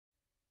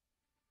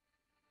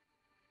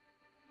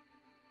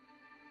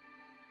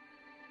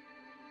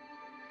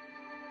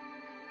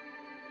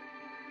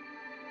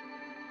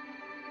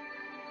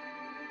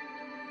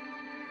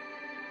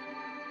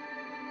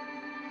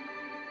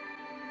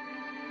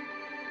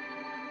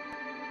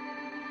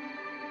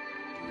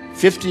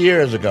50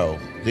 years ago,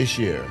 this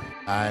year,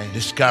 I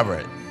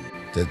discovered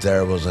that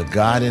there was a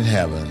God in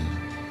heaven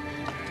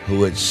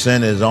who had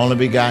sent his only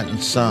begotten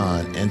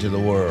Son into the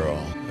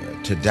world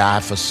to die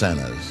for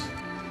sinners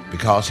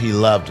because he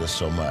loved us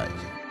so much.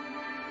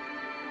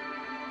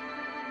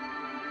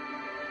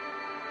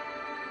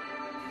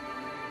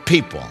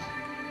 People.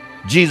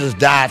 Jesus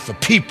died for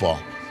people.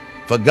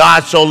 For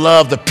God so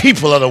loved the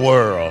people of the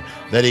world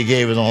that he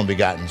gave his only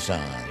begotten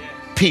Son.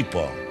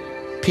 People,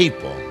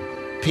 people,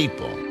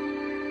 people.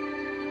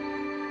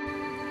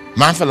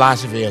 My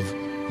philosophy of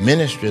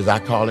ministry is I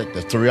call it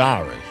the 3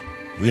 R's.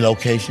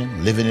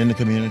 Relocation, living in the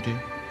community.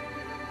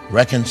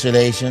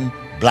 Reconciliation,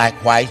 black,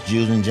 whites,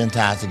 Jews, and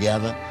Gentiles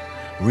together.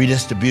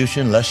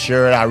 Redistribution, let's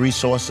share our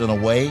resources in a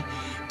way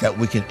that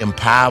we can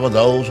empower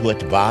those who are at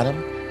the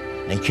bottom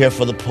and care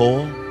for the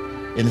poor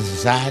in the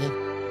society.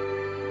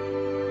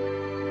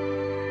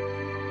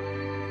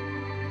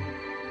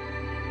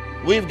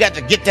 We've got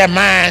to get that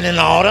mind in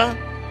order.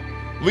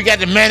 We got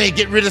to manage,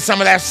 get rid of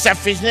some of that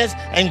selfishness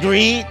and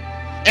greed,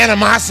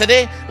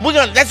 animosity.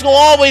 That's going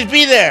to always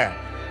be there.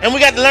 And we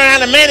got to learn how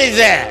to manage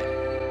that.